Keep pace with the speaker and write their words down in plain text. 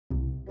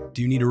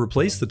Do you need to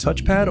replace the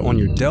touchpad on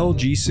your Dell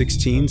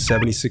G16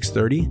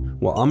 7630?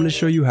 Well, I'm going to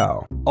show you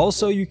how.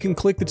 Also, you can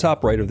click the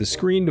top right of the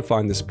screen to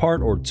find this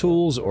part or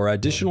tools or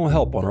additional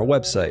help on our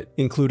website,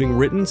 including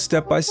written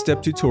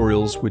step-by-step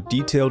tutorials with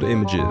detailed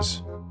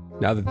images.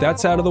 Now that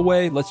that's out of the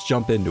way, let's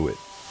jump into it.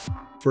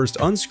 First,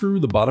 unscrew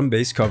the bottom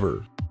base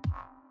cover.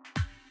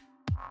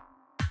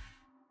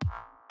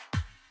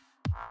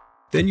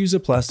 Then use a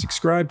plastic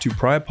scribe to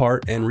pry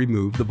apart and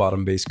remove the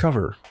bottom base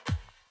cover.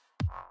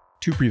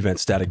 To prevent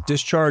static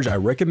discharge, I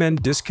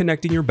recommend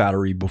disconnecting your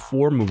battery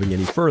before moving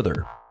any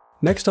further.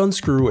 Next,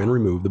 unscrew and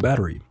remove the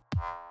battery.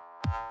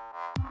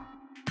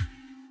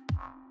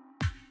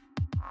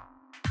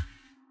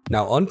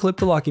 Now unclip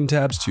the locking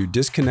tabs to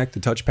disconnect the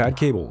touchpad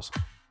cables.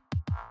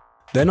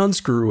 Then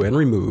unscrew and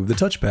remove the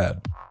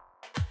touchpad.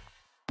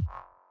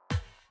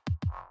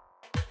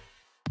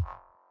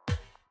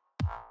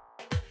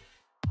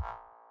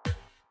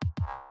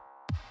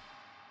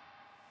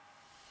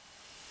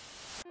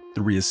 The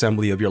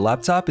reassembly of your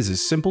laptop is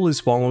as simple as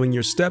following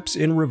your steps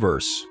in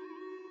reverse.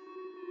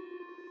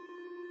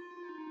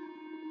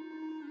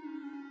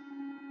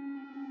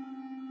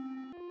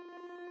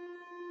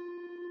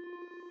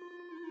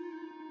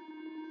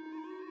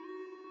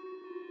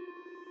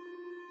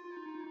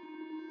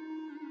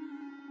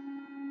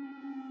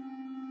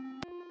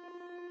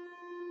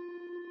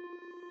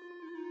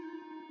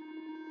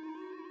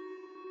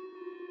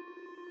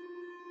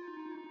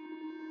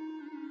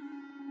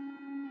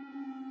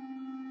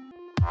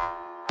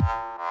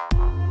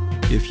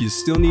 If you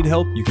still need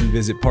help, you can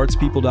visit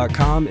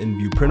partspeople.com and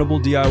view printable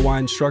DIY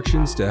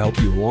instructions to help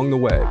you along the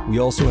way. We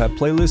also have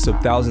playlists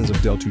of thousands of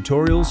Dell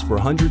tutorials for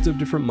hundreds of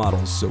different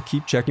models, so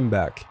keep checking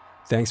back.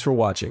 Thanks for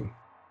watching.